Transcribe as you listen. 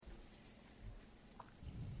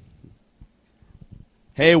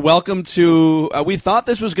Hey, welcome to, we thought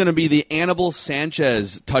this was going to be the Anibal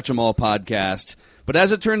Sanchez Touch 'em All podcast, but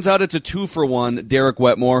as it turns out, it's a 2-for-1. Derek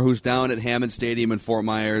Wetmore, who's down at Hammond Stadium in Fort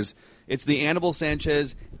Myers. It's the Anibal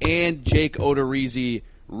Sanchez and Jake Odorizzi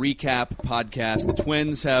recap podcast. The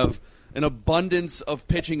Twins have an abundance of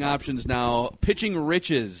pitching options now, pitching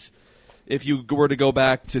riches, if you were to go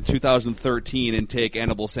back to 2013 and take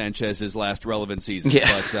Anibal Sanchez's last relevant season.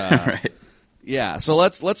 Yeah, but, right. Yeah, so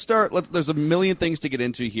let's start. There's a million things to get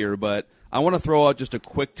into here, but I want to throw out just a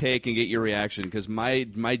quick take and get your reaction because my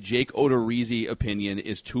Jake Odorizzi opinion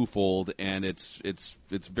is twofold, and it's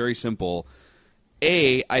very simple.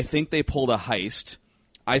 I think they pulled a heist.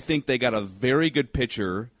 I think they got a very good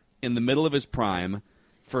pitcher in the middle of his prime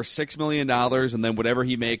for $6 million, and then whatever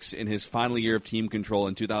he makes in his final year of team control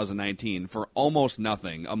in 2019 for almost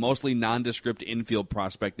nothing. A mostly nondescript infield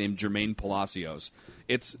prospect named Jermaine Palacios.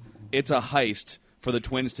 It's a heist for the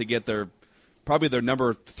Twins to get probably their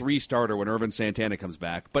number 3 starter when Irvin Santana comes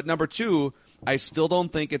back. But number 2, I still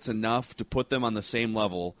don't think it's enough to put them on the same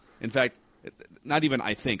level. In fact, not even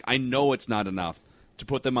I think. I know it's not enough to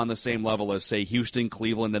put them on the same level as, say, Houston,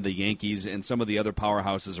 Cleveland, and the Yankees and some of the other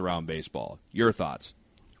powerhouses around baseball. Your thoughts?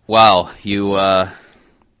 Wow, you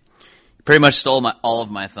pretty much stole all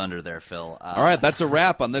of my thunder there, Phil. All right, that's a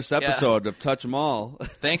wrap on this episode of Touch 'em All.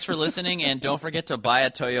 Thanks for listening, and don't forget to buy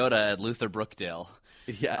a Toyota at Luther Brookdale.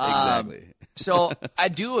 Yeah, exactly. So I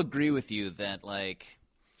do agree with you that,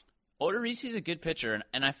 Odorizzi's a good pitcher,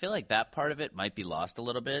 and I feel like that part of it might be lost a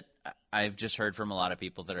little bit. I've just heard from a lot of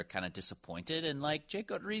people that are kind of disappointed, and, Jake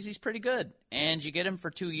Odorizzi's pretty good. And you get him for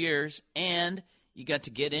 2 years, and you got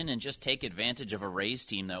to get in and just take advantage of a Rays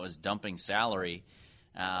team that was dumping salary.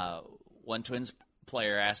 One Twins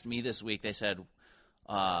player asked me this week, they said,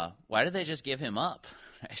 why did they just give him up?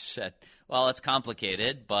 I said, well, it's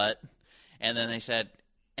complicated, but... And then they said,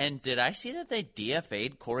 and did I see that they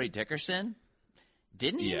DFA'd Corey Dickerson?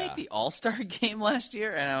 Didn't he make the All-Star game last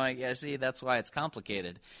year? And I'm like, yeah, see, that's why it's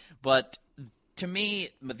complicated. But to me,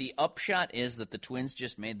 the upshot is that the Twins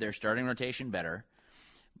just made their starting rotation better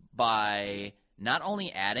by not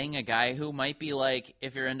only adding a guy who might be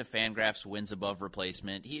if you're into Fangraphs, wins above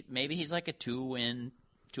replacement, maybe he's like a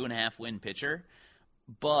 2.5 win pitcher,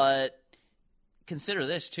 but consider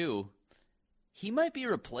this too. He might be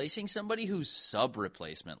replacing somebody who's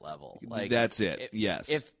sub-replacement level. That's it, yes.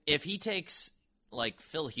 If he takes,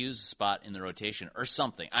 Phil Hughes' spot in the rotation or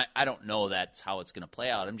something, I don't know that's how it's going to play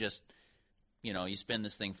out. I'm just, you spin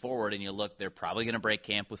this thing forward and you look, they're probably going to break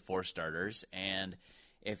camp with 4 starters, and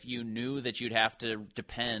if you knew that you'd have to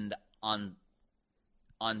depend on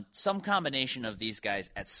some combination of these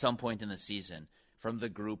guys at some point in the season from the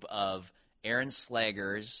group of Aaron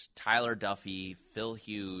Slagers, Tyler Duffy, Phil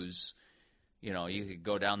Hughes, you could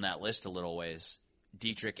go down that list a little ways,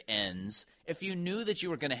 Dietrich Enns. If you knew that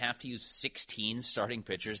you were going to have to use 16 starting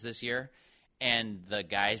pitchers this year and the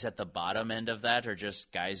guys at the bottom end of that are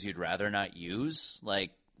just guys you'd rather not use,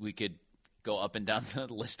 we could go up and down the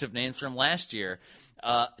list of names from last year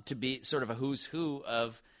to be sort of a who's who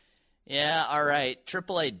of, all right,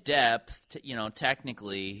 AAA depth.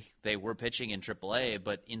 Technically they were pitching in AAA,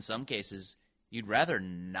 but in some cases you'd rather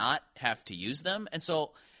not have to use them. And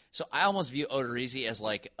so I almost view Odorizzi as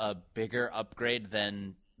a bigger upgrade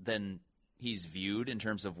than he's viewed in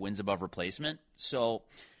terms of wins above replacement. So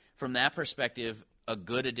from that perspective, a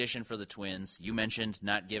good addition for the Twins. You mentioned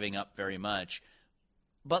not giving up very much,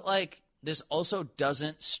 but this also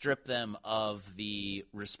doesn't strip them of the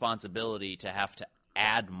responsibility to have to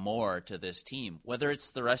add more to this team, whether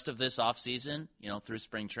it's the rest of this offseason, through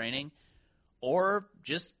spring training, or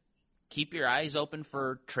just keep your eyes open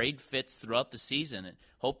for trade fits throughout the season,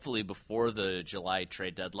 hopefully before the July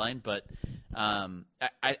trade deadline. But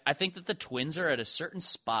I think that the Twins are at a certain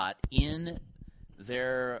spot in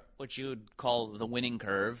their, what you would call the winning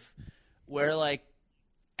curve, where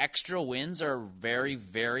extra wins are very,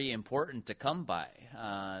 very important to come by.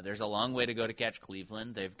 There's a long way to go to catch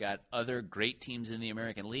Cleveland. They've got other great teams in the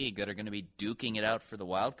American League that are going to be duking it out for the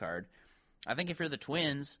wild card. I think if you're the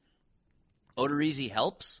Twins, Odorizzi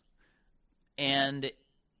helps. And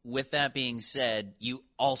with that being said, you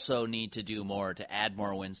also need to do more to add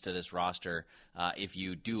more wins to this roster if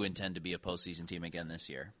you do intend to be a postseason team again this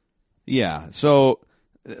year. Yeah, so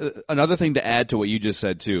another thing to add to what you just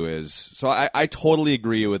said, too, is so I totally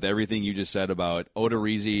agree with everything you just said about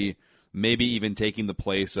Odorizzi maybe even taking the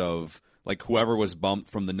place of whoever was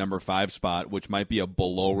bumped from the number 5 spot, which might be a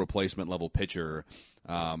below replacement level pitcher,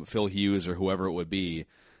 Phil Hughes or whoever it would be.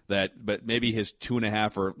 but maybe his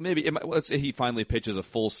 2.5 or maybe let's say he finally pitches a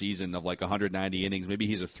full season of like 190 innings. Maybe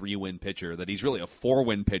he's a 3-win pitcher. That he's really a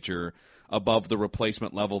 4-win pitcher above the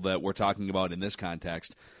replacement level that we're talking about in this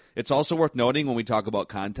context. It's also worth noting when we talk about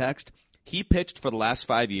context, he pitched for the last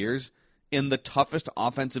 5 years in the toughest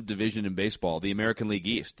offensive division in baseball, the American League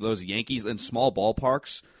East. Those Yankees in small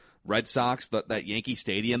ballparks, Red Sox, that Yankee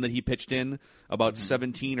Stadium that he pitched in about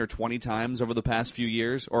 17 or 20 times over the past few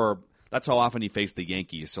years, or that's how often he faced the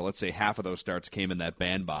Yankees. So let's say half of those starts came in that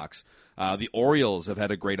bandbox. The Orioles have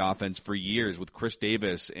had a great offense for years with Chris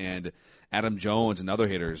Davis and Adam Jones and other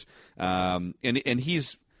hitters. And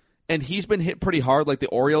he's been hit pretty hard. Like the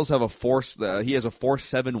Orioles have he has a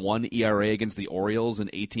 4.71 ERA against the Orioles in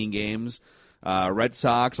 18 games. Red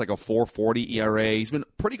Sox like a 4.40 ERA. He's been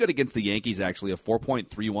pretty good against the Yankees actually, a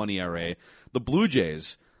 4.31 ERA. The Blue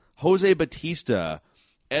Jays, Jose Bautista,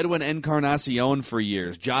 Edwin Encarnacion for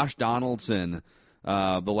years, Josh Donaldson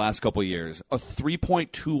the last couple years, a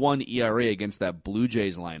 3.21 ERA against that Blue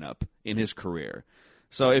Jays lineup in his career.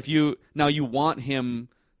 So if you want him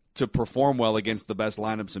to perform well against the best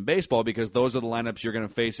lineups in baseball because those are the lineups you're going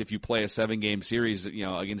to face if you play a 7-game series,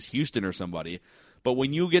 against Houston or somebody. But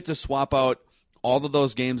when you get to swap out all of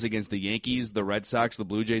those games against the Yankees, the Red Sox, the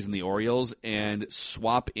Blue Jays, and the Orioles, and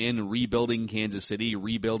swap in rebuilding Kansas City,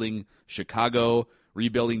 rebuilding Chicago,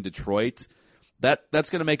 rebuilding Detroit, that's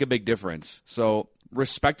going to make a big difference. So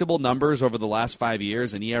respectable numbers over the last 5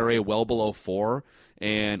 years, an ERA well below 4,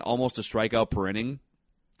 and almost a strikeout per inning.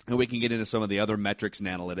 And we can get into some of the other metrics and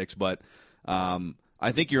analytics, but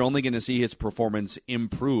I think you're only going to see his performance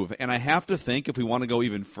improve. And I have to think, if we want to go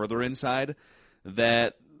even further inside,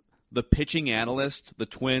 that the pitching analyst the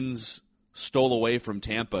Twins stole away from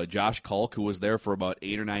Tampa, Josh Kalk, who was there for about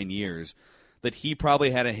 8 or 9 years, that he probably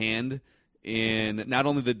had a hand in not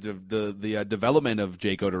only the development of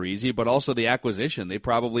Jake Odorizzi, but also the acquisition. They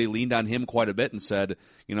probably leaned on him quite a bit and said,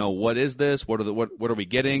 what is this? What are we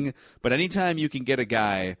getting? But anytime you can get a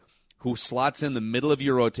guy who slots in the middle of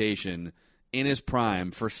your rotation in his prime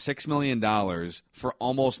for $6 million for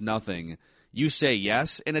almost nothing, you say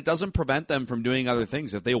yes, and it doesn't prevent them from doing other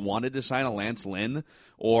things. If they wanted to sign a Lance Lynn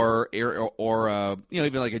or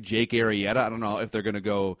even like a Jake Arrieta, I don't know if they're going to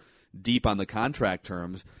go deep on the contract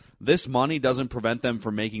terms. This money doesn't prevent them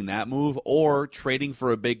from making that move or trading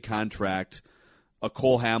for a big contract, a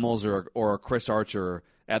Cole Hamels or a Chris Archer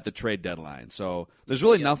at the trade deadline. So there's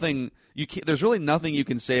really nothing you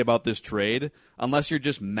can say about this trade unless you're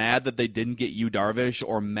just mad that they didn't get Yu Darvish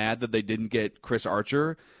or mad that they didn't get Chris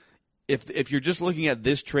Archer. If you're just looking at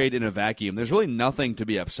this trade in a vacuum, there's really nothing to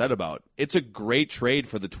be upset about. It's a great trade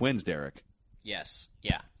for the Twins, Derek. Yes.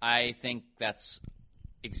 Yeah. I think that's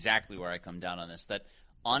exactly where I come down on this, that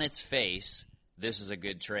on its face, this is a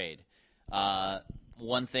good trade.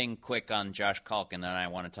 One thing quick on Josh Kalk, and then I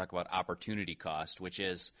want to talk about opportunity cost, which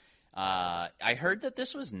is I heard that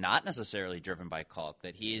this was not necessarily driven by Kalk,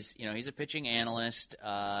 that he's a pitching analyst,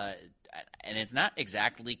 and it's not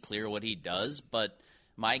exactly clear what he does, but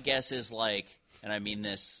my guess is and I mean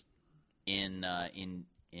this in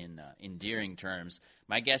endearing terms,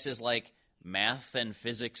 my guess is math and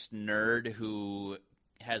physics nerd who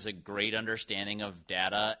has a great understanding of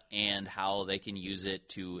data and how they can use it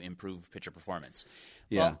to improve pitcher performance.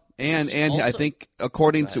 Yeah, well, and also, I think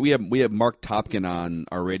according to we have Mark Topkin on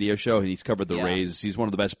our radio show, and he's covered the Rays. He's one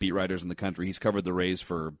of the best beat writers in the country. He's covered the Rays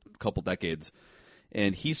for a couple decades,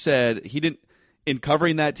 and he said he didn't. In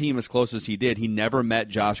covering that team as close as he did, he never met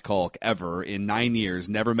Josh Kalk ever in 9 years.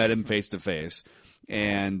 Never met him face to face,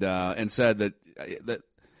 and said that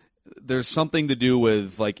there's something to do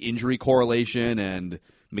with injury correlation and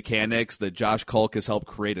mechanics that Josh Kalk has helped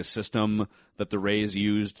create a system that the Rays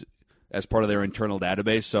used as part of their internal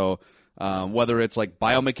database. So whether it's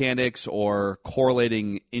biomechanics or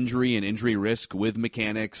correlating injury and injury risk with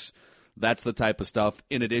mechanics, that's the type of stuff,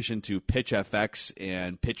 in addition to pitch FX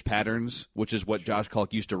and pitch patterns, which is what Josh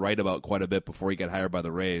Kalk used to write about quite a bit before he got hired by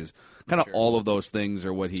the Rays. Kind of all of those things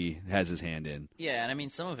are what he has his hand in. Yeah, and I mean,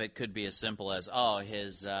 some of it could be as simple as,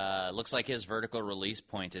 his looks like his vertical release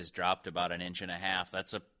point has dropped about 1.5 inches.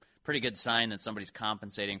 That's a pretty good sign that somebody's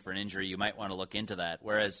compensating for an injury. You might want to look into that.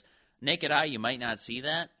 Whereas naked eye, you might not see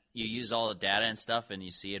that. You use all the data and stuff, and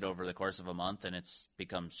you see it over the course of a month, and it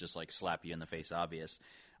becomes just slap you in the face obvious.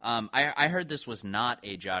 I heard this was not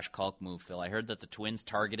a Josh Kalk move, Phil. I heard that the Twins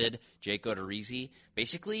targeted Jake Odorizzi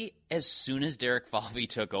basically as soon as Derek Falvey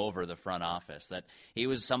took over the front office, that he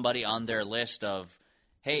was somebody on their list of,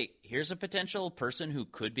 hey, here's a potential person who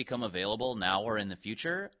could become available now or in the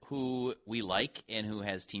future, who we like and who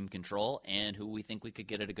has team control and who we think we could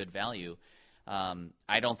get at a good value.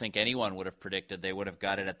 I don't think anyone would have predicted they would have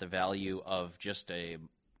got it at the value of just a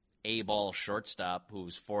A-ball shortstop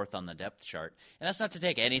who's fourth on the depth chart. And that's not to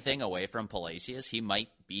take anything away from Palacios. He might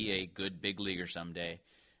be a good big leaguer someday.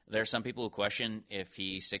 There are some people who question if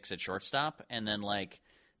he sticks at shortstop, and then, like,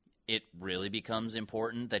 it really becomes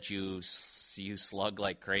important that you slug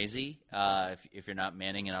like crazy if you're not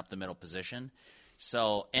manning an up-the-middle position.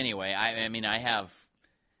 So, anyway, I mean, I have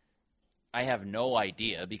no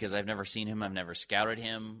idea because I've never seen him. I've never scouted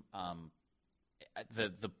him.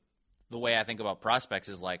 The way I think about prospects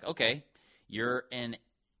is like, okay, you're an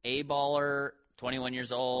A-baller, 21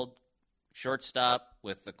 years old, shortstop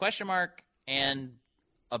with a question mark and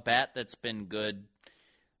a bat that's been good.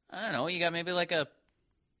 I don't know, you got maybe like a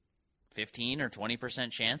 15 or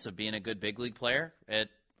 20% chance of being a good big league player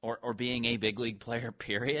or being a big league player,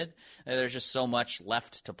 period. There's just so much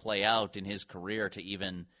left to play out in his career to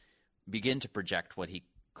even begin to project what he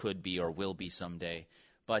could be or will be someday.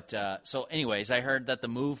 But so anyways, I heard that the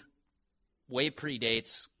move way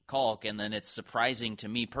predates Kalk, and then it's surprising to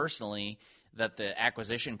me personally that the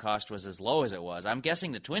acquisition cost was as low as it was. I'm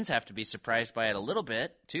guessing the Twins have to be surprised by it a little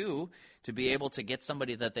bit, too, to be able to get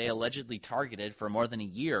somebody that they allegedly targeted for more than a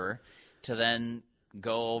year to then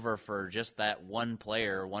go over for just that one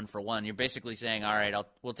player, 1-for-1. You're basically saying, all right,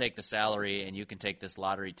 we'll take the salary, and you can take this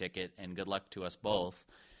lottery ticket, and good luck to us both.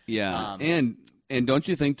 Yeah, and don't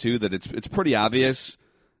you think, too, that it's pretty obvious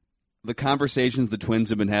the conversations the Twins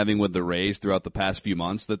have been having with the Rays throughout the past few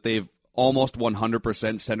months that they've almost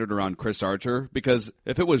 100% centered around Chris Archer? Because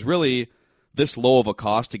if it was really this low of a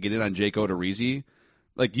cost to get in on Jake Odorizzi,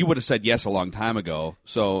 like, you would have said yes a long time ago.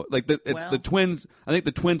 So, like, the Twins, I think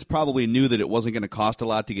the Twins probably knew that it wasn't going to cost a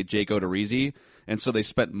lot to get Jake Odorizzi, and so they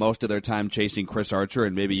spent most of their time chasing Chris Archer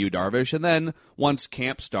and maybe Yu Darvish. And then once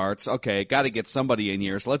camp starts, okay, got to get somebody in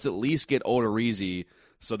here, so let's at least get Odorizzi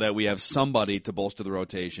so that we have somebody to bolster the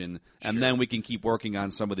rotation, and then we can keep working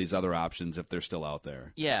on some of these other options if they're still out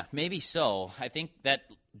there. Yeah, maybe so. I think that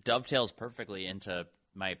dovetails perfectly into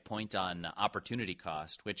my point on opportunity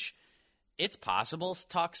cost, which it's possible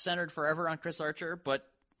talk's centered forever on Chris Archer, but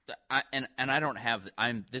I don't have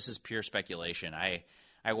 – this is pure speculation. I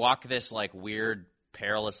walk this, like, weird,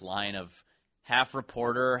 perilous line of half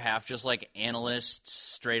reporter, half just, like, analyst,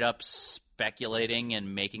 straight up speculating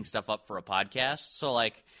and making stuff up for a podcast. So,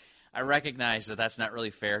 like, I recognize that that's not really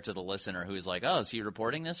fair to the listener who's like, oh, is he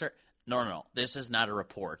reporting this? Or no, this is not a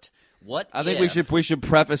report. I think we should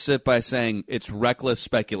preface it by saying it's reckless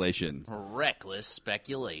speculation. Reckless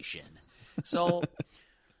speculation. So,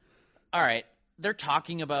 all right, they're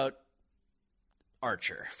talking about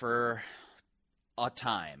Archer for a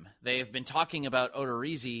time. They've been talking about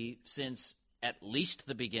Odorizzi since at least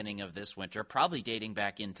the beginning of this winter, probably dating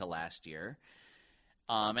back into last year.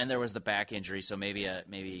 And there was the back injury, so maybe a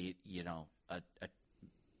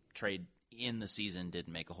trade in the season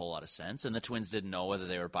didn't make a whole lot of sense. And the Twins didn't know whether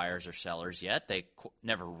they were buyers or sellers yet. They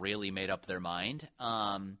never really made up their mind.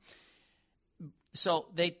 So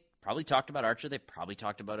they probably talked about Archer. They probably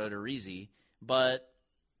talked about Odorizzi. But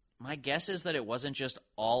my guess is that it wasn't just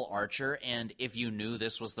all Archer, and if you knew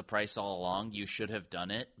this was the price all along, you should have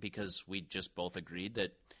done it because we just both agreed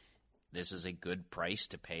that this is a good price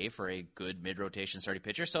to pay for a good mid-rotation starting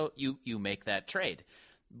pitcher, so you make that trade.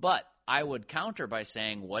 But I would counter by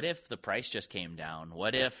saying, what if the price just came down?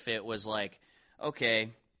 What if it was like,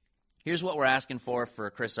 okay, here's what we're asking for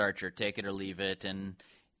Chris Archer, take it or leave it, and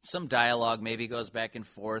some dialogue maybe goes back and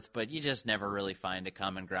forth, but you just never really find a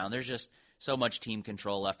common ground. There's just so much team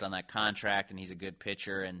control left on that contract, and he's a good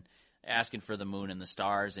pitcher, and asking for the moon and the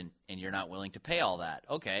stars, and you're not willing to pay all that.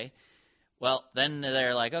 Okay. Well, then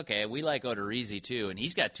they're like, okay, we like Odorizzi too, and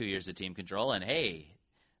he's got 2 years of team control, and hey,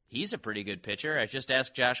 he's a pretty good pitcher. I just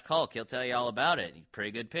asked Josh Kalk. He'll tell you all about it. He's a pretty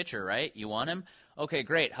good pitcher, right? You want him? Okay,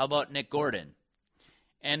 great. How about Nick Gordon?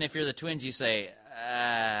 And if you're the Twins, you say,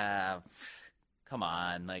 come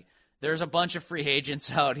on, like, there's a bunch of free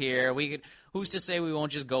agents out here. Who's to say we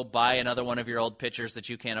won't just go buy another one of your old pitchers that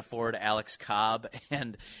you can't afford, Alex Cobb,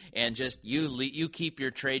 and just you keep your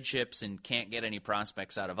trade chips and can't get any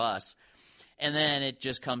prospects out of us. And then it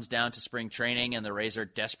just comes down to spring training, and the Rays are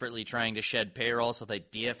desperately trying to shed payroll, so they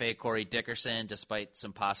DFA Corey Dickerson despite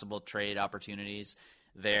some possible trade opportunities.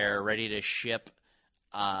 They're ready to ship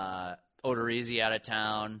Odorizzi out of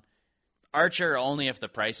town. Archer only if the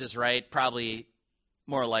price is right. Probably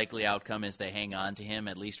more likely outcome is they hang on to him,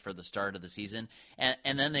 at least for the start of the season.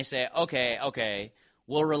 And then they say, okay,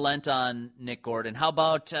 we'll relent on Nick Gordon. How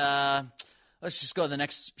about let's just go to the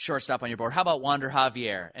next shortstop on your board. How about Wander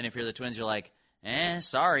Javier? And if you're the Twins, you're like,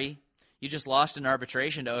 sorry. You just lost an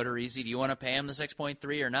arbitration to Odorizzi. Do you want to pay him the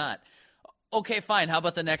 6.3 or not? Okay, fine. How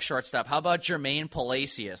about the next shortstop? How about Jermaine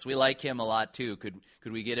Palacios? We like him a lot too. Could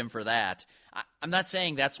we get him for that? I'm not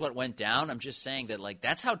saying that's what went down. I'm just saying that like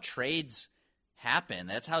that's how trades happen.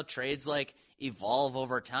 That's how trades like evolve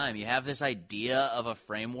over time. You have this idea of a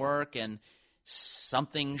framework and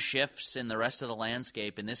something shifts in the rest of the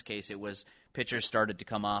landscape. In this case, it was pitchers started to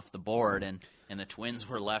come off the board and the Twins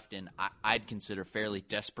were left in, I'd consider, fairly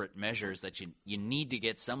desperate measures that you need to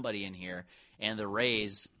get somebody in here. And the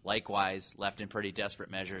Rays, likewise, left in pretty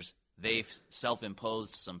desperate measures. They've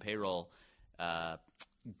self-imposed some payroll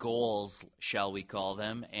goals, shall we call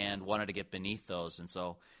them, and wanted to get beneath those. And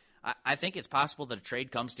so I think it's possible that a trade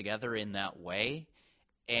comes together in that way.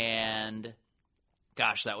 And,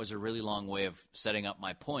 gosh, that was a really long way of setting up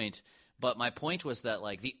my point. But my point was that,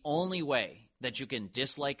 like, the only way that you can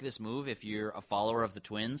dislike this move if you're a follower of the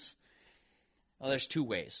Twins, well, there's two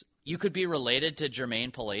ways. You could be related to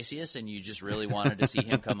Jermaine Palacios and you just really wanted to see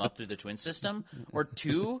him come up through the Twin system. Or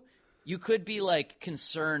two, you could be, like,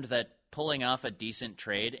 concerned that pulling off a decent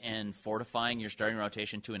trade and fortifying your starting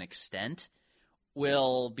rotation to an extent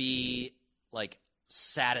will be, like,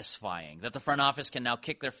 satisfying. That the front office can now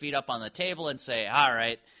kick their feet up on the table and say, all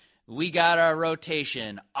right, we got our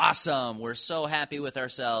rotation. Awesome. We're so happy with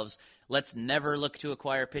ourselves. Let's never look to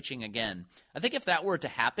acquire pitching again. I think if that were to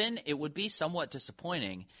happen, it would be somewhat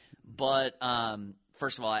disappointing. But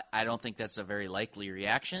first of all, I don't think that's a very likely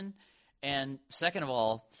reaction. And second of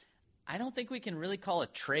all, I don't think we can really call a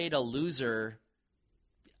trade a loser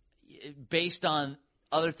based on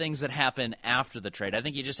other things that happen after the trade. I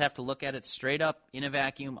think you just have to look at it straight up in a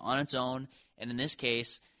vacuum on its own. And in this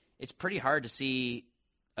case, it's pretty hard to see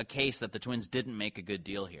a case that the Twins didn't make a good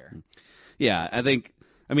deal here. Yeah,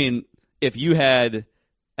 I mean, if you had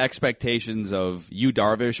expectations of Yu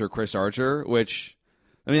Darvish or Chris Archer, which,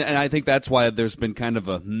 I mean, and I think that's why there's been kind of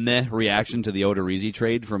a meh reaction to the Odorizzi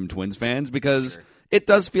trade from Twins fans, because it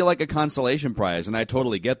does feel like a consolation prize, and I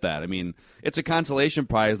totally get that. I mean, it's a consolation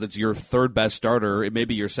prize that's your third best starter. It may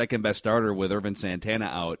be your second best starter with Irvin Santana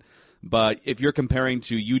out. But if you're comparing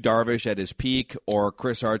to Yu Darvish at his peak or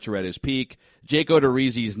Chris Archer at his peak, Jake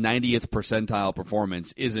Odorizzi's 90th percentile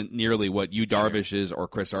performance isn't nearly what Yu Darvish's or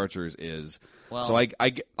Chris Archer's is. Well, so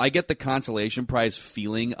I get the consolation prize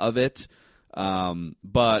feeling of it.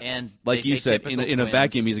 But like you said, in a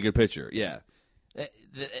vacuum, he's a good pitcher. Yeah.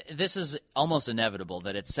 This is almost inevitable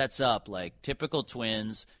that it sets up like typical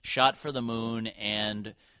Twins, shot for the moon,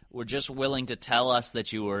 and were just willing to tell us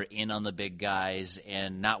that you were in on the big guys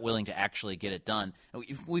and not willing to actually get it done.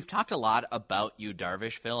 We've talked a lot about Yu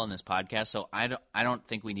Darvish, Phil, on this podcast, so I don't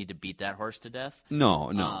think we need to beat that horse to death.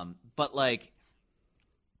 No. But like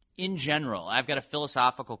in general, I've got a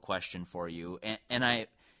philosophical question for you, and I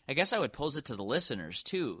guess I would pose it to the listeners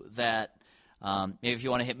too. That maybe if you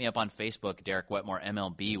want to hit me up on Facebook, Derek Wetmore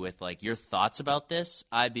MLB, with like your thoughts about this,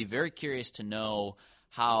 I'd be very curious to know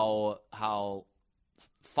how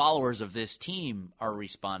followers of this team are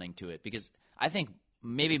responding to it, because I think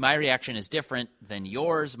maybe my reaction is different than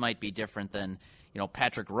yours, might be different than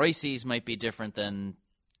Patrick Royce's, might be different than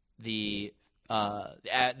the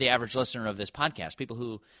average listener of this podcast. People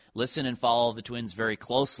who listen and follow the Twins very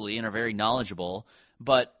closely and are very knowledgeable,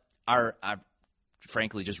 but are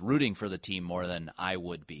frankly just rooting for the team more than I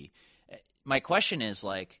would be. My question is,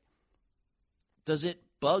 like, does it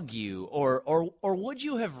bug you, or would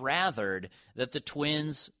you have rathered that the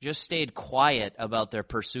Twins just stayed quiet about their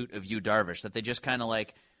pursuit of Yu Darvish, that they just kind of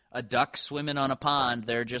like a duck swimming on a pond,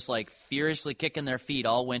 they're just like furiously kicking their feet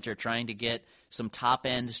all winter trying to get some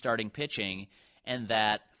top-end starting pitching, and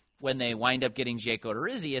that when they wind up getting Jake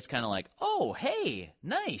Odorizzi, it's kind of like, oh, hey,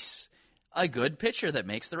 nice, a good pitcher that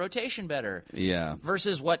makes the rotation better. Yeah.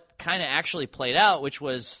 Versus what kind of actually played out, which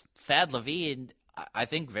was Thad Levine, I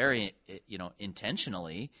think very,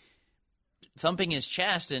 intentionally thumping his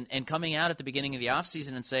chest and coming out at the beginning of the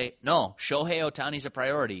offseason and say, no, Shohei Ohtani's a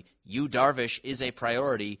priority. Yu Darvish is a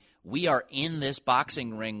priority. We are in this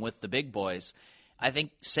boxing ring with the big boys. I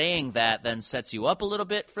think saying that then sets you up a little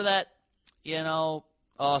bit for that,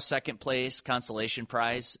 second place consolation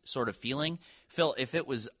prize sort of feeling. Phil, if it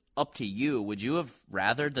was up to you, would you have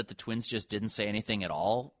rathered that the Twins just didn't say anything at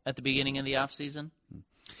all at the beginning of the offseason?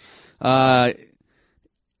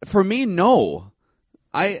 For me, no.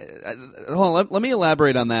 Hold on, let me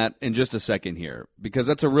elaborate on that in just a second here, because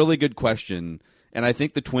that's a really good question, and I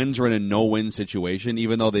think the Twins are in a no-win situation,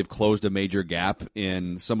 even though they've closed a major gap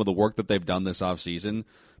in some of the work that they've done this offseason.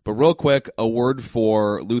 But real quick, a word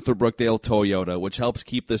for Luther Brookdale Toyota, which helps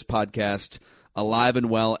keep this podcast alive and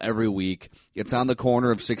well every week. It's on the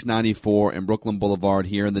corner of 694 and Brooklyn Boulevard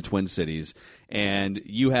here in the Twin Cities. And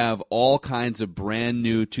you have all kinds of brand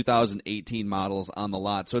new 2018 models on the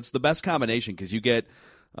lot. So it's the best combination because you get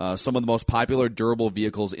some of the most popular durable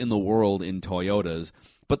vehicles in the world in Toyotas.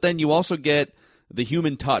 But then you also get the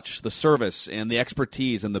human touch, the service, and the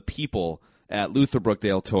expertise and the people at Luther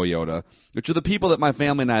Brookdale Toyota, which are the people that my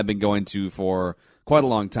family and I have been going to for quite a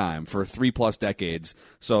long time, for 3+ decades.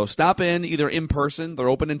 So stop in either in person. They're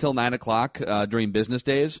open until 9 o'clock during business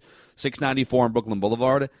days, 694 on Brooklyn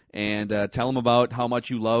Boulevard, and tell them about how much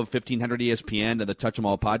you love 1500 ESPN and the Touch 'Em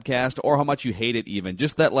All podcast, or how much you hate it even.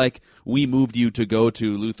 Just that, like, we moved you to go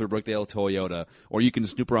to Luther Brookdale Toyota, or you can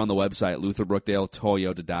snoop around the website,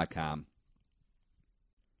 lutherbrookdaletoyota.com.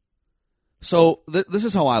 So this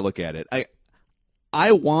is how I look at it.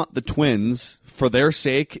 I want the Twins, for their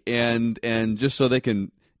sake and just so they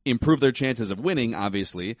can improve their chances of winning,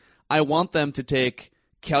 obviously, I want them to take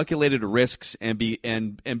calculated risks and be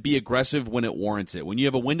aggressive when it warrants it. When you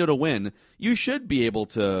have a window to win, you should be able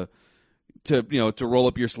to roll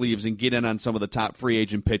up your sleeves and get in on some of the top free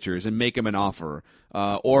agent pitchers and make them an offer,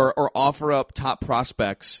 or offer up top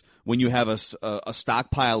prospects when you have a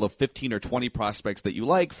stockpile of 15 or 20 prospects that you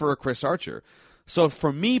like for a Chris Archer. So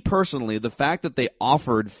for me personally, the fact that they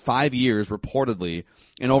offered 5 years reportedly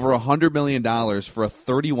and over $100 million for a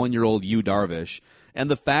 31-year-old Yu Darvish, and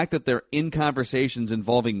the fact that they're in conversations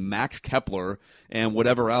involving Max Kepler and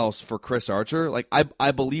whatever else for Chris Archer, like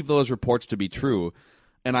I believe those reports to be true.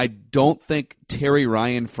 And I don't think Terry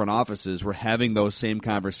Ryan front offices were having those same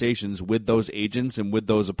conversations with those agents and with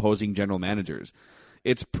those opposing general managers.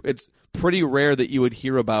 It's pretty rare that you would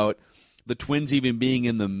hear about the Twins even being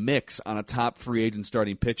in the mix on a top free agent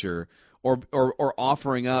starting pitcher, or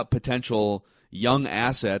offering up potential young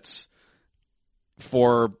assets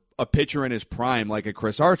for a pitcher in his prime like a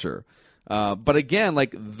Chris Archer. But again,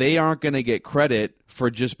 like, they aren't going to get credit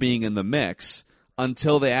for just being in the mix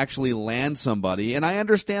until they actually land somebody. And I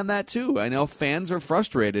understand that too. I know fans are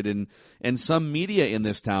frustrated, and some media in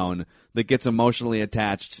this town that gets emotionally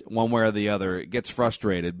attached one way or the other gets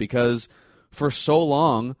frustrated because for so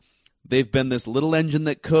long they've been this little engine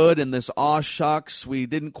that could, and this, aw shucks, we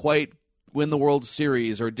didn't quite win the World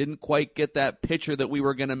Series or didn't quite get that pitcher that we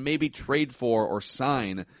were going to maybe trade for or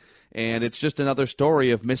sign. And it's just another story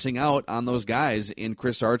of missing out on those guys in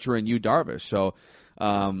Chris Archer and Yu Darvish. So,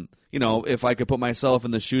 if I could put myself in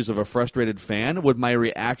the shoes of a frustrated fan, would my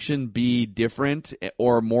reaction be different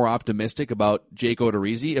or more optimistic about Jake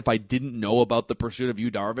Odorizzi if I didn't know about the pursuit of Yu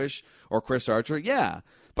Darvish or Chris Archer? Yeah.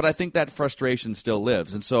 But I think that frustration still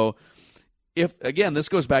lives. And so, this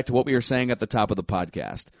goes back to what we were saying at the top of the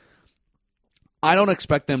podcast. I don't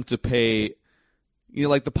expect them to pay,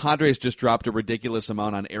 like the Padres just dropped a ridiculous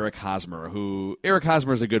amount on Eric Hosmer, Eric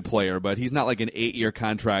Hosmer is a good player, but he's not like an 8-year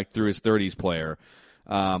contract through his 30s player.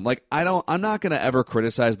 I'm not going to ever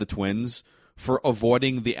criticize the Twins for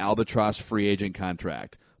avoiding the albatross free agent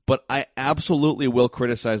contract, but I absolutely will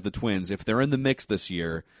criticize the Twins if they're in the mix this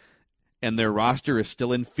year and their roster is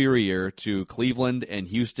still inferior to Cleveland and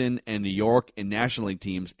Houston and New York and National League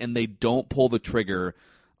teams, and they don't pull the trigger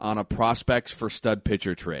on a prospects for stud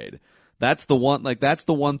pitcher trade. That's the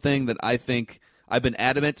one thing that I think I've been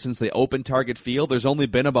adamant since they opened Target Field. There's only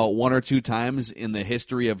been about 1 or 2 times in the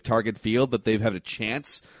history of Target Field that they've had a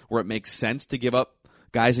chance where it makes sense to give up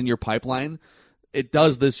guys in your pipeline. It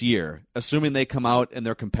does this year, assuming they come out and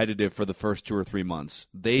they're competitive for the first 2 or 3 months.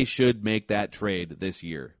 They should make that trade this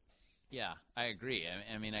year. Yeah, I agree.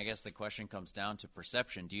 I mean, I guess the question comes down to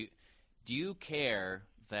perception. Do you care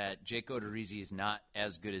that Jake Odorizzi is not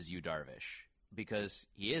as good as Yu Darvish? Because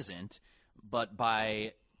he isn't, but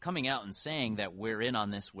by coming out and saying that we're in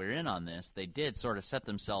on this, they did sort of set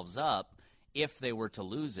themselves up, if they were to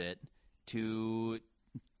lose it, you're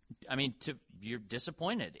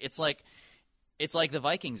disappointed. It's like the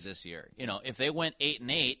Vikings this year. If they went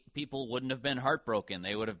 8-8, people wouldn't have been heartbroken.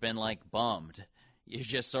 They would have been like bummed. You're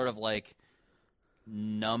just sort of like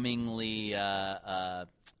numbingly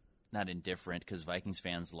not indifferent, because Vikings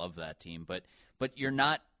fans love that team, but you're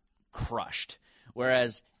not crushed.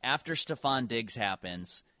 Whereas after Stephon Diggs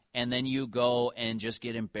happens, and then you go and just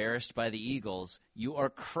get embarrassed by the Eagles, you are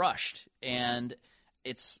crushed. And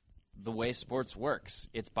it's the way sports works.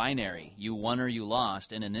 It's binary. You won or you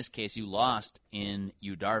lost, and in this case, you lost in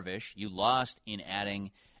Yu Darvish. You lost in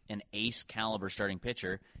adding an ace-caliber starting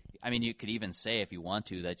pitcher. I mean, you could even say, if you want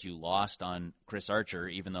to, that you lost on Chris Archer,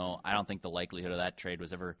 even though I don't think the likelihood of that trade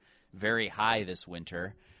was ever very high this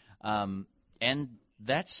winter. And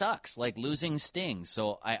that sucks. Like, losing stings.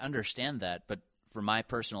 So I understand that. But from my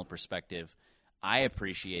personal perspective, I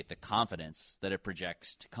appreciate the confidence that it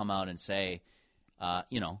projects to come out and say,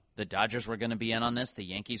 The Dodgers were going to be in on this. The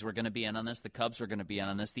Yankees were going to be in on this. The Cubs were going to be in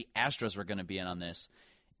on this. The Astros were going to be in on this.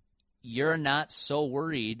 You're not so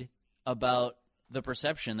worried about the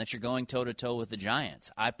perception that you're going toe-to-toe with the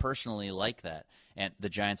Giants. I personally like that. And the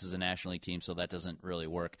Giants is a National League team, so that doesn't really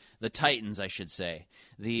work. The Titans, I should say.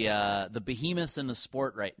 The behemoths in the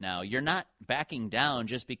sport right now. You're not backing down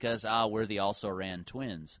just because, we're the also-ran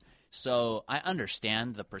Twins. So I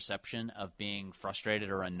understand the perception of being frustrated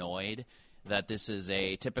or annoyed that this is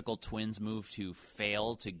a typical Twins move to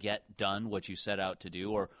fail to get done what you set out to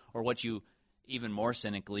do, or what you, even more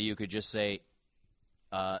cynically, you could just say,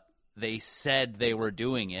 they said they were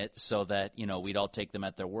doing it so that, we'd all take them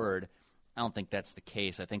at their word. I don't think that's the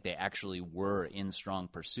case. I think they actually were in strong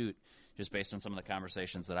pursuit, just based on some of the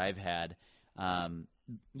conversations that I've had.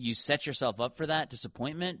 You set yourself up for that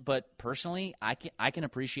disappointment, but personally, I can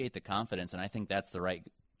appreciate the confidence, and I think that's the right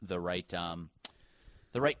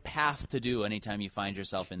path to do anytime you find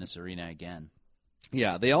yourself in this arena again.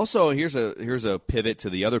 Yeah, they also here's a pivot to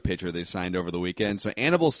the other pitcher they signed over the weekend. So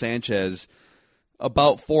Anibal Sanchez,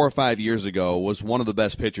 about 4 or 5 years ago, was one of the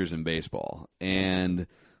best pitchers in baseball, and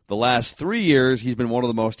the last 3 years he's been one of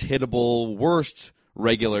the most hittable, worst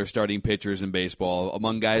regular starting pitchers in baseball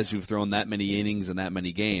among guys who've thrown that many innings and that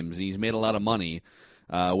many games. And he's made a lot of money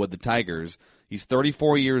with the Tigers. He's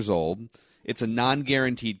 34 years old. It's a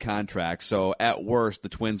non-guaranteed contract, so at worst, the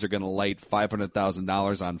Twins are going to light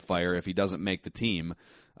 $500,000 on fire if he doesn't make the team.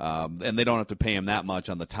 And they don't have to pay him that much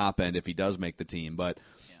on the top end if he does make the team. But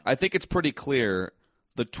I think it's pretty clear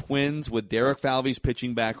the Twins, with Derek Falvey's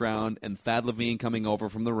pitching background and Thad Levine coming over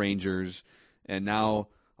from the Rangers, and now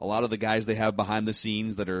a lot of the guys they have behind the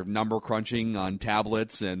scenes that are number crunching on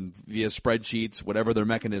tablets and via spreadsheets, whatever their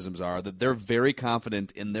mechanisms are, that they're very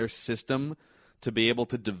confident in their system to be able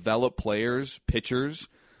to develop players, pitchers,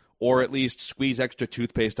 or at least squeeze extra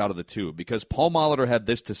toothpaste out of the tube. Because Paul Molitor had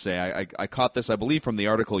this to say. I caught this, I believe, from the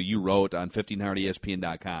article you wrote on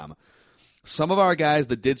 1500ESPN.com. Some of our guys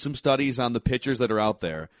that did some studies on the pitchers that are out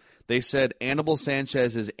there, they said Anibal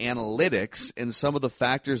Sanchez's analytics and some of the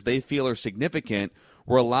factors they feel are significant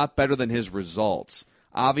were a lot better than his results.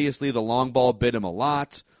 Obviously, the long ball bit him a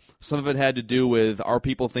lot. Some of it had to do with, our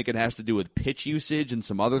people think it has to do with pitch usage and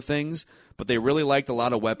some other things, but they really liked a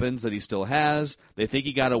lot of weapons that he still has. They think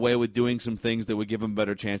he got away with doing some things that would give him a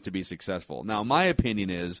better chance to be successful. Now, my opinion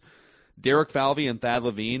is Derek Falvey and Thad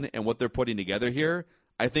Levine and what they're putting together here,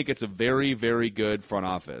 I think it's a very, very good front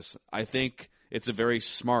office. I think it's a very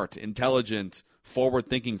smart, intelligent,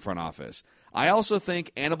 forward-thinking front office. I also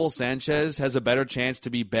think Anibal Sanchez has a better chance to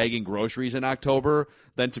be bagging groceries in October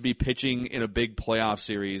than to be pitching in a big playoff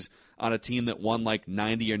series on a team that won like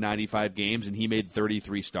 90 or 95 games and he made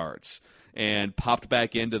 33 starts and popped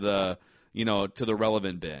back into the, to the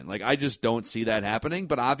relevant bin. Like, I just don't see that happening,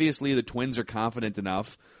 but obviously the Twins are confident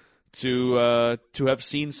enough to have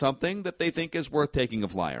seen something that they think is worth taking a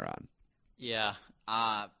flyer on. Yeah,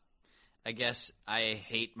 I guess I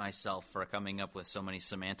hate myself for coming up with so many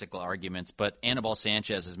semantical arguments, but Anibal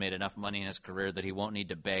Sanchez has made enough money in his career that he won't need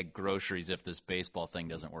to bag groceries if this baseball thing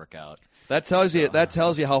doesn't work out. That tells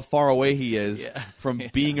you how far away he is from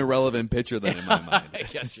being a relevant pitcher. Then, in my mind, I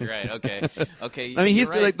guess you're right. Okay. I mean, he's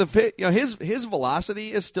right. like his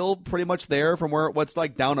velocity is still pretty much there from what's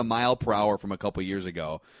like down a mile per hour from a couple years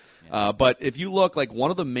ago. Yeah. But if you look, like,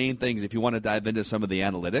 one of the main things, if you want to dive into some of the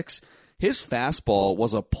analytics, his fastball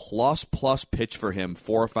was a plus pitch for him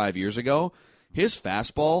 4 or 5 years ago. His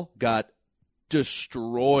fastball got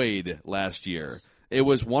destroyed last year. It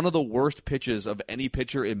was one of the worst pitches of any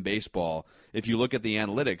pitcher in baseball if you look at the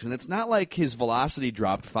analytics. And it's not like his velocity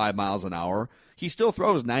dropped 5 miles an hour. He still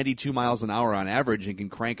throws 92 miles an hour on average and can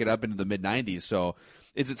crank it up into the mid-90s. So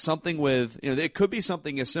is it something with, it could be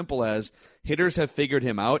something as simple as hitters have figured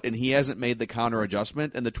him out and he hasn't made the counter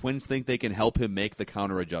adjustment, and the Twins think they can help him make the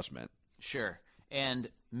counter adjustment. Sure, and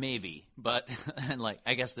maybe, but and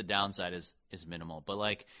I guess the downside is minimal.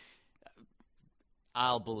 But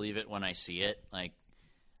I'll believe it when I see it. Like,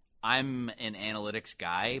 I'm an analytics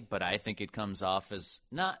guy, but I think it comes off as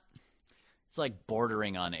not. It's like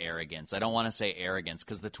bordering on arrogance. I don't want to say arrogance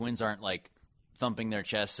because the Twins aren't thumping their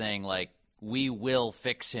chest saying we will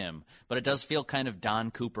fix him, but it does feel kind of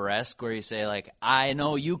Don Cooper-esque where you say I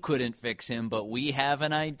know you couldn't fix him, but we have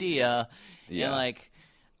an idea. Yeah. And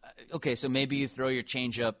okay, so maybe you throw your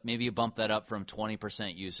changeup, maybe you bump that up from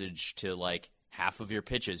 20% usage to half of your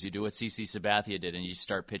pitches. You do what CC Sabathia did, and you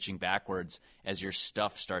start pitching backwards as your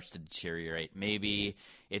stuff starts to deteriorate. Maybe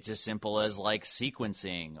it's as simple as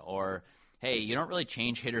sequencing, or hey, you don't really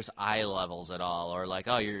change hitters' eye levels at all, or like,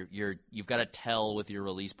 oh, you've got to tell with your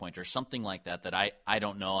release point or something like that I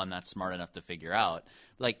don't know, I'm not smart enough to figure out.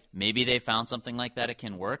 Like, maybe they found something like that, it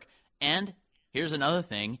can work. And here's another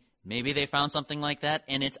thing, maybe they found something like that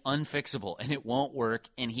and it's unfixable and it won't work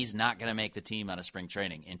and he's not going to make the team out of spring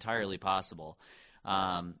training. Entirely possible.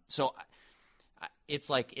 So it's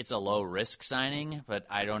like it's a low-risk signing, but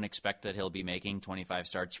I don't expect that he'll be making 25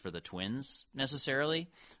 starts for the Twins necessarily.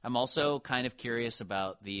 I'm also kind of curious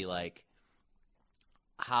about the, like,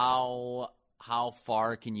 how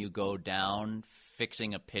far can you go down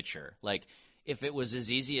fixing a pitcher? Like, if it was as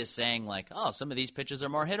easy as saying, like, oh, some of these pitches are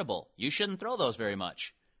more hittable, you shouldn't throw those very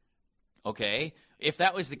much. Okay, if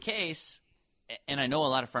that was the case, and I know a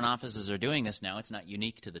lot of front offices are doing this now, it's not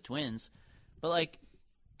unique to the Twins, but, like,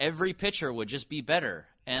 every pitcher would just be better,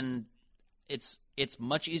 and it's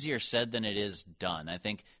much easier said than it is done. I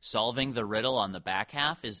think solving the riddle on the back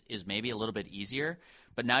half is maybe a little bit easier,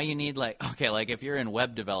 but now you need, like, okay, like if you're in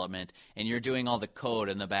web development and you're doing all the code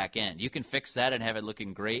in the back end, you can fix that and have it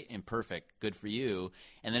looking great and perfect, good for you.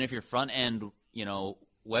 And then if your front end,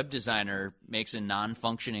 web designer makes a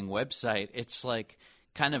non-functioning website, it's like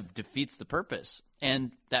kind of defeats the purpose.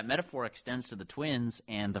 And that metaphor extends to the Twins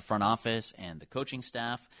and the front office and the coaching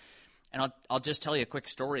staff. And I'll just tell you a quick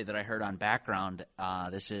story that I heard on Background.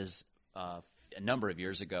 This is a number of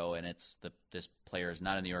years ago, and this player is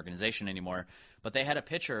not in the organization anymore. But they had a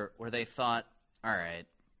pitcher where they thought, all right,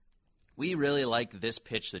 we really like this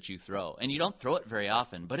pitch that you throw. And you don't throw it very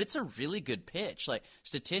often, but it's a really good pitch. Like,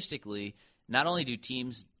 statistically, not only do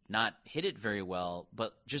teams not hit it very well,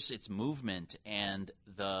 but just its movement and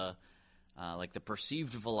the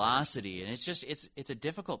perceived velocity, and it's a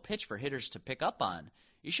difficult pitch for hitters to pick up on.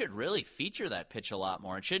 You should really feature that pitch a lot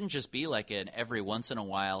more. It shouldn't just be like an every once in a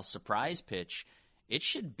while surprise pitch. It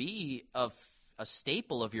should be a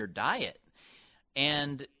staple of your diet.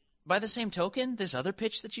 And by the same token, this other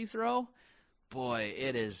pitch that you throw, boy,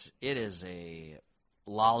 it is a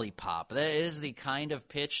lollipop. That is the kind of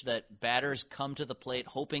pitch that batters come to the plate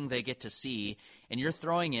hoping they get to see, and you're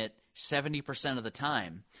throwing it 70% of the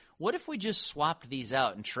time. What if we just swapped these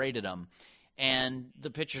out and traded them? And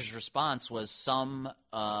the pitcher's response was some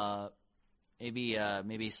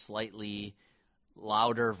maybe slightly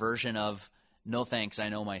louder version of "No thanks, I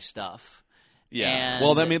know my stuff." Yeah. And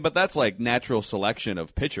well, I mean, but that's like natural selection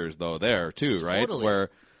of pitchers, though. There too, right? Totally. Where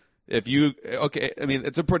if you I mean,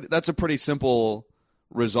 that's a pretty simple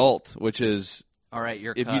result, which is all right.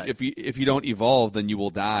 You're if you don't evolve, then you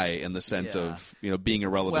will die in the sense of being a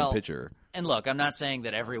relevant pitcher. And look, I'm not saying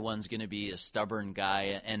that everyone's going to be a stubborn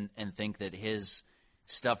guy and think that his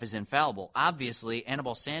stuff is infallible. Obviously,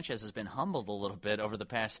 Anibal Sanchez has been humbled a little bit over the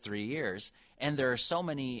past 3 years, and there are so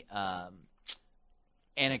many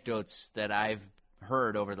anecdotes that I've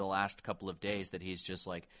heard over the last couple of days that he's just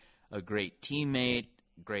like a great teammate,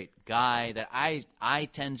 great guy, that I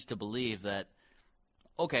tend to believe that,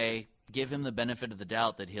 okay, give him the benefit of the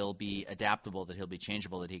doubt that he'll be adaptable, that he'll be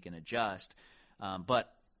changeable, that he can adjust.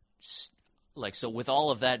 So with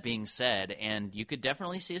all of that being said, and you could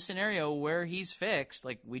definitely see a scenario where he's fixed,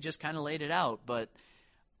 like we just kind of laid it out, but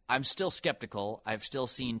I'm still skeptical. I've still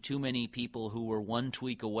seen too many people who were one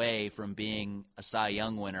tweak away from being a Cy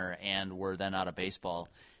Young winner and were then out of baseball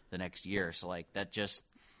the next year. So like that just,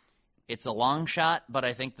 it's a long shot, but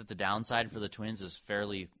I think that the downside for the Twins is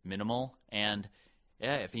fairly minimal. And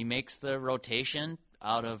yeah, if he makes the rotation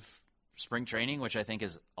out of spring training, which I think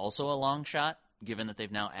is also a long shot, given that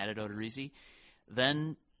they've now added Odorizzi,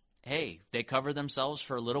 then, hey, they cover themselves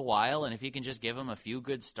for a little while, and if you can just give them a few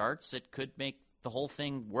good starts, it could make the whole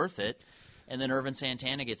thing worth it. And then Irvin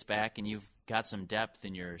Santana gets back, and you've got some depth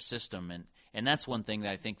in your system. And that's one thing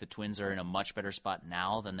that I think the Twins are in a much better spot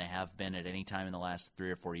now than they have been at any time in the last 3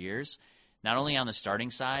 or 4 years. Not only on the starting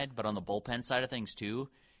side, but on the bullpen side of things, too.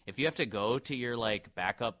 If you have to go to your, like,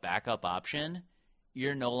 backup option,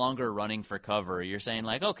 you're no longer running for cover. You're saying,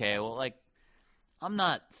 like, okay, well, like, I'm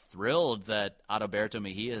not thrilled that Adalberto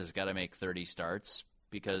Mejia has got to make 30 starts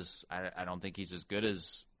because I don't think he's as good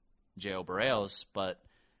as J.O. Barrios, but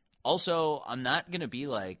also I'm not going to be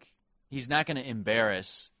like, he's not going to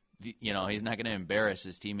embarrass, he's not going to embarrass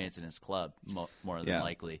his teammates in his club more than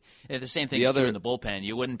likely. And the same thing is true in the bullpen.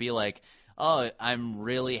 You wouldn't be like, oh, I'm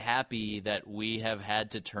really happy that we have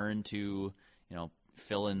had to turn to,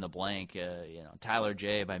 fill in the blank, Tyler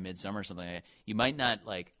J by midsummer or something like that. You might not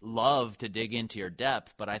love to dig into your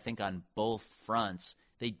depth, but I think on both fronts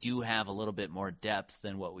they do have a little bit more depth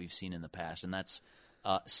than what we've seen in the past, and that's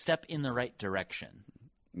a step in the right direction.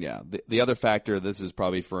 Yeah, the other factor, this is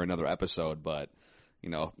probably for another episode, but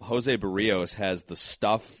Jose Barrios has the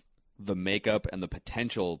stuff the makeup and the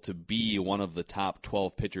potential to be one of the top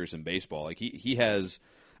 12 pitchers in baseball. Like he has,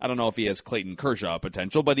 I don't know if he has Clayton Kershaw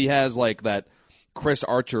potential, but he has like that Chris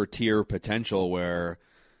Archer tier potential where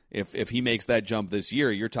if he makes that jump this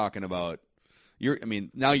year, you're talking about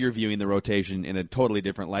now you're viewing the rotation in a totally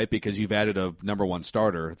different light because you've added a number one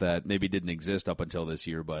starter that maybe didn't exist up until this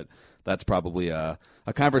year, but that's probably a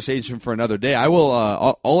conversation for another day.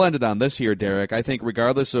 I'll end it on this here, Derek. I think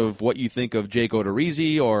regardless of what you think of Jake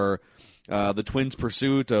Odorizzi or the Twins'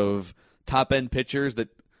 pursuit of top-end pitchers that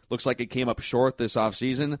looks like it came up short this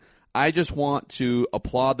offseason, I just want to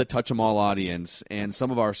applaud the Touch 'Em All audience and some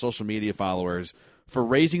of our social media followers for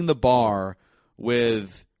raising the bar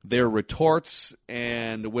with their retorts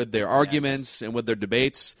and with their arguments and with their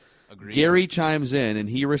debates. Agreed. Gary chimes in and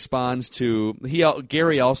he responds to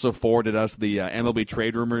Gary also forwarded us the MLB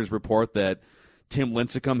Trade Rumors report that Tim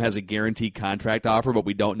Lincecum has a guaranteed contract offer, but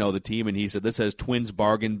we don't know the team. And he said this has Twins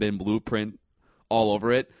bargain bin blueprint all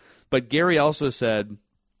over it. But Gary also said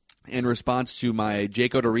in response to my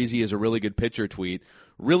Jake Odorizzi is a really good pitcher tweet,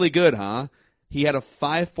 really good, huh? He had a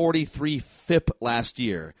 543 FIP last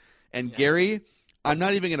year. And yes. Gary, I'm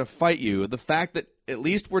not even going to fight you. The fact that at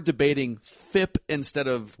least we're debating FIP instead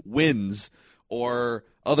of wins or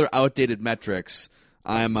other outdated metrics,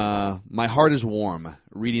 my heart is warm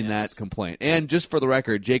reading that complaint. And just for the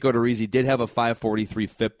record, Jake Odorizzi did have a 543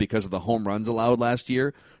 FIP because of the home runs allowed last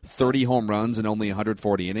year, 30 home runs in only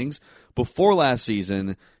 140 innings. Before last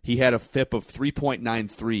season, he had a FIP of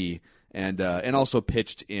 3.93 and also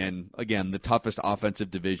pitched in, again, the toughest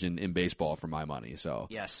offensive division in baseball for my money. So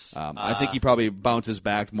yes, I think he probably bounces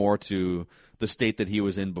back more to the state that he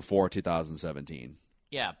was in before 2017.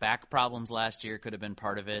 Yeah, back problems last year could have been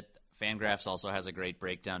part of it. Fangraphs also has a great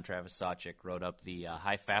breakdown. Travis Sawchik wrote up the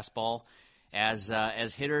high fastball as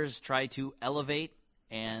hitters try to elevate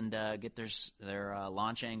and get their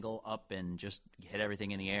launch angle up and just hit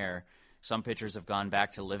everything in the air. Some pitchers have gone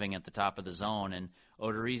back to living at the top of the zone, and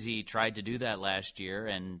Odorizzi tried to do that last year,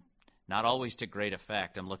 and not always to great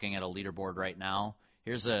effect. I'm looking at a leaderboard right now.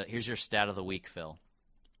 Here's your stat of the week, Phil.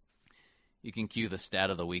 You can cue the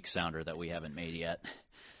stat of the week sounder that we haven't made yet.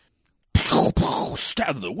 Stat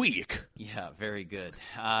of the week. Yeah, very good.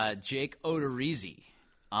 Jake Odorizzi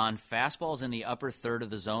on fastballs in the upper third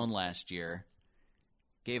of the zone last year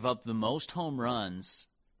gave up the most home runs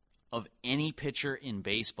of any pitcher in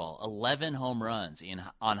baseball. 11 home runs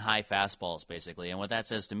on high fastballs, basically. And what that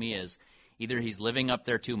says to me is either he's living up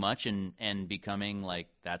there too much and becoming like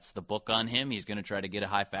that's the book on him. He's going to try to get a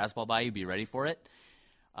high fastball by you, be ready for it.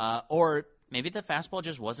 Or maybe the fastball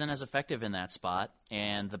just wasn't as effective in that spot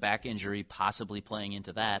and the back injury possibly playing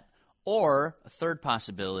into that. Or a third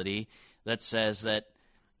possibility that says that,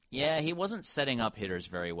 yeah, he wasn't setting up hitters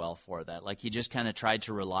very well for that. Like, he just kind of tried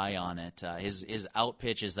to rely on it. His out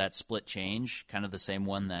pitch is that split change, kind of the same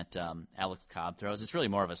one that Alex Cobb throws. It's really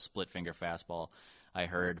more of a split-finger fastball, I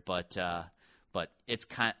heard. But it's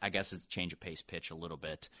I guess it's change of pace pitch a little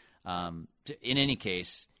bit. In any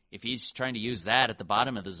case, if he's trying to use that at the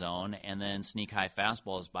bottom of the zone and then sneak high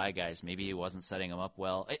fastballs by guys, maybe he wasn't setting them up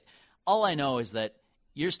well. All I know is that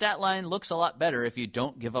your stat line looks a lot better if you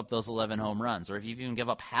don't give up those 11 home runs, or if you even give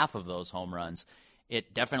up half of those home runs.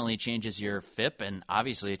 It definitely changes your FIP, and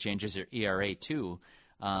obviously it changes your ERA too.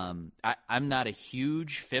 I'm not a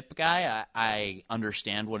huge FIP guy. I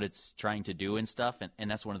understand what it's trying to do and stuff,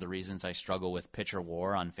 and that's one of the reasons I struggle with pitcher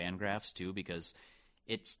WAR on Fangraphs too, because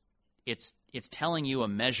it's telling you a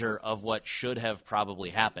measure of what should have probably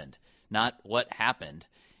happened, not what happened.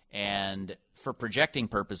 And for projecting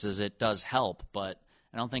purposes, it does help, but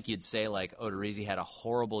I don't think you'd say, like, Odorizzi had a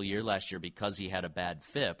horrible year last year because he had a bad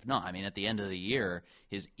FIP. No, I mean, at the end of the year,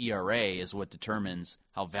 his ERA is what determines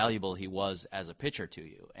how valuable he was as a pitcher to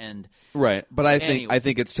you. And right, but I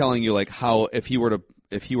think it's telling you, like, how if he were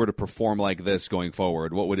to perform like this going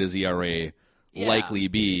forward, what would his ERA likely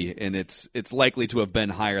be? And it's likely to have been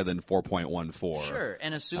higher than 4.14. Sure,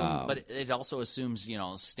 and but it also assumes,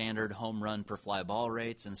 standard home run per fly ball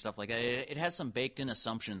rates and stuff like that. It has some baked in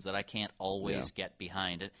assumptions that I can't always get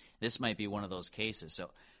behind it. This might be one of those cases. So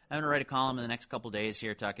I'm going to write a column in the next couple days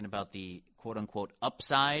here talking about the quote unquote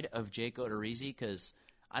upside of Jake Odorizzi, because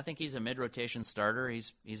I think he's a mid rotation starter.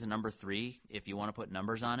 He's a number 3 if you want to put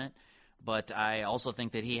numbers on it. But I also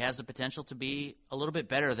think that he has the potential to be a little bit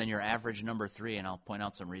better than your average number 3, and I'll point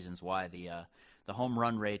out some reasons why. The home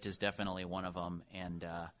run rate is definitely one of them, and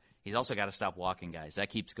he's also got to stop walking, guys. That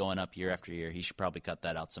keeps going up year after year. He should probably cut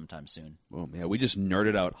that out sometime soon. Oh, man, we just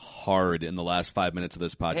nerded out hard in the last 5 minutes of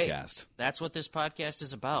this podcast. Hey, that's what this podcast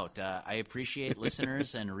is about. I appreciate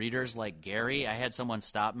listeners and readers like Gary. I had someone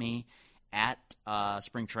stop me at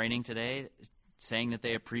spring training today, saying that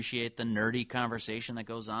they appreciate the nerdy conversation that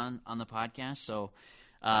goes on the podcast. So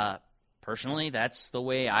personally, that's the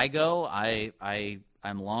way I go. I'm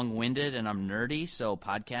long-winded and I'm nerdy, so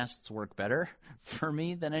podcasts work better for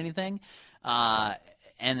me than anything. And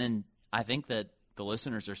then I think that the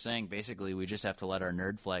listeners are saying basically we just have to let our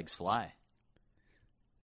nerd flags fly.